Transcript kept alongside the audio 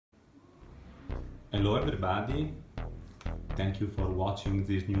Hello everybody, thank you for watching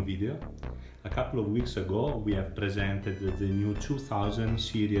this new video. A couple of weeks ago we have presented the new 2000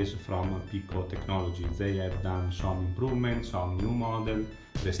 series from Pico Technology. They have done some improvements, some new model,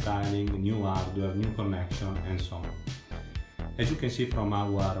 restyling, new hardware, new connection and so on. As you can see from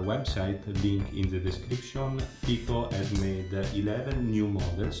our website, link in the description, Pico has made 11 new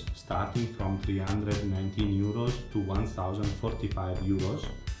models starting from 319 euros to 1045 euros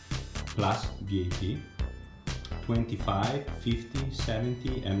plus VAT, 25, 50,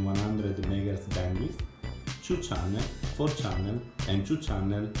 70 and 100 MHz bandwidth, 2 channel, 4 channel and 2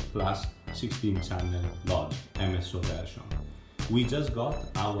 channel plus 16 channel Logic MSO version. We just got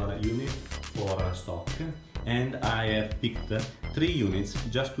our unit for stock and I have picked 3 units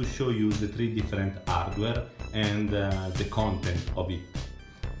just to show you the 3 different hardware and the content of it,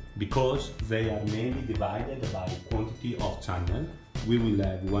 because they are mainly divided by quantity of channel. We will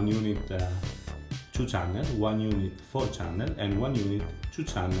have 1 unit 2 channel, 1 unit 4 channel and 1 unit 2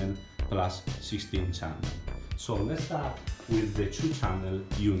 channel plus 16 channel. So let's start with the 2 channel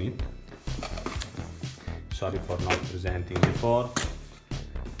unit. Sorry for not presenting before.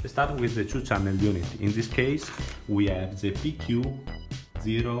 Let's start with the 2 channel unit. In this case we have the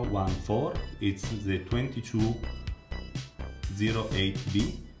PQ014, it's the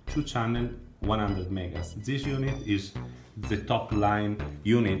 2208B, 2 channel 100 megas. This unit is the top line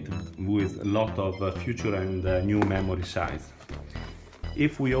unit with a lot of future and new memory size.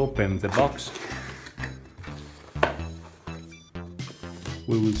 If we open the box,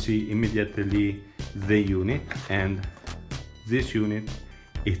 we will see immediately the unit, and this unit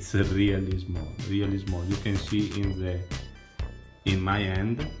it's really small, really small. You can see in my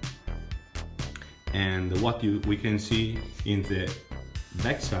hand, and what we can see in the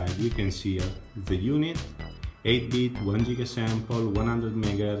back side, we can see the unit, 8-bit, 1 GB sample, 100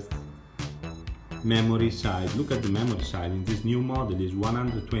 MHz memory size. Look at the memory size in this new model is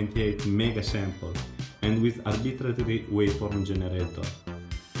 128 mega sample and with arbitrary waveform generator.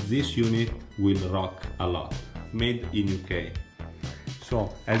 This unit will rock a lot, made in UK.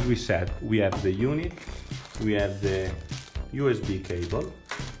 So as we said, we have the unit, we have the USB cable,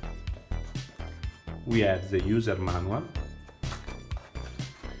 we have the user manual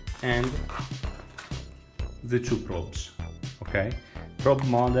and the 2 probes. Okay, probe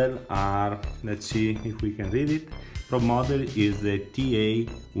model are, let's see if we can read it. Probe model is the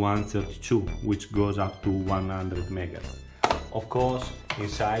TA132, which goes up to 100 megas. Of course,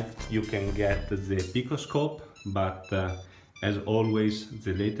 inside you can get the PicoScope, but as always,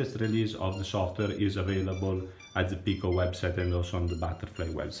 the latest release of the software is available at the Pico website and also on the Butterfly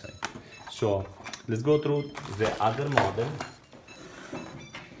website. So let's go through the other model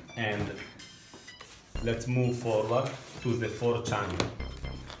and let's move forward to the 4 channel.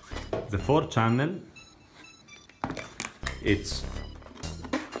 The 4 channel, it's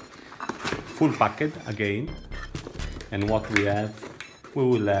full packed again, and what we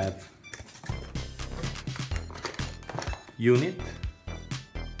will have unit,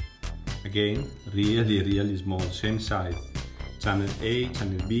 again really small, same size, channel A,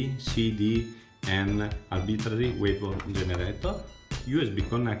 channel B, C, D and arbitrary waveform generator, USB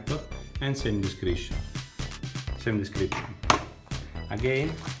connector and same description.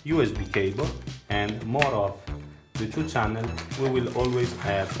 Again, USB cable, and more of the 2 channel we will always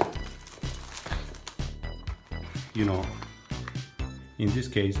have, you know, in this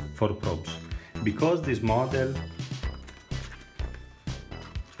case 4 probes. Because this model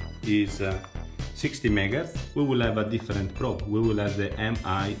is 60 megahertz, we will have a different probe. We will have the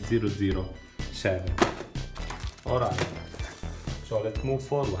MI007. Alright, so let's move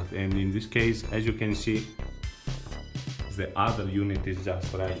forward, and in this case, as you can see, the other unit is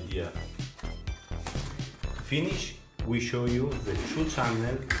just right here. Finish, we show you the 2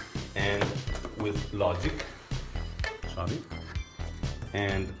 channel and with logic, sorry,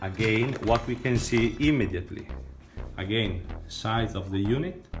 and again what we can see immediately, again size of the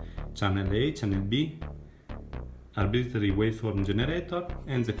unit, channel A, channel B, arbitrary waveform generator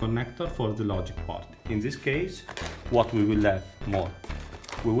and the connector for the logic part. In this case, what we will have more?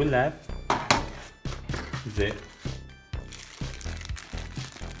 We will have the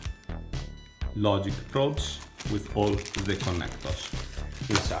logic probes with all the connectors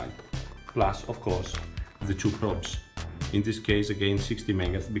inside, plus of course the 2 probes. In this case again 60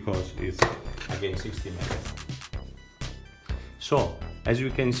 megas, because it's again 60 megas. So as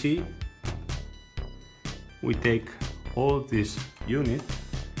you can see, we take all this unit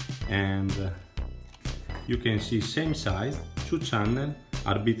and you can see same size, 2 channel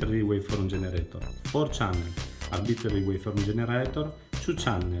arbitrary waveform generator, 4 channel arbitrary waveform generator, 2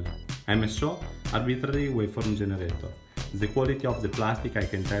 channel MSO, arbitrary waveform generator. The quality of the plastic, I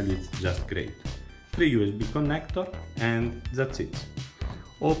can tell you, it's just great. 3 USB connector, and that's it.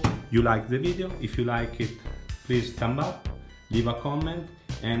 Hope you liked the video. If you like it, please thumb up, leave a comment,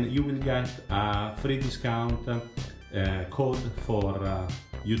 and you will get a free discount code for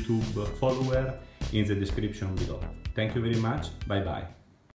YouTube follower in the description below. Thank you very much. Bye bye.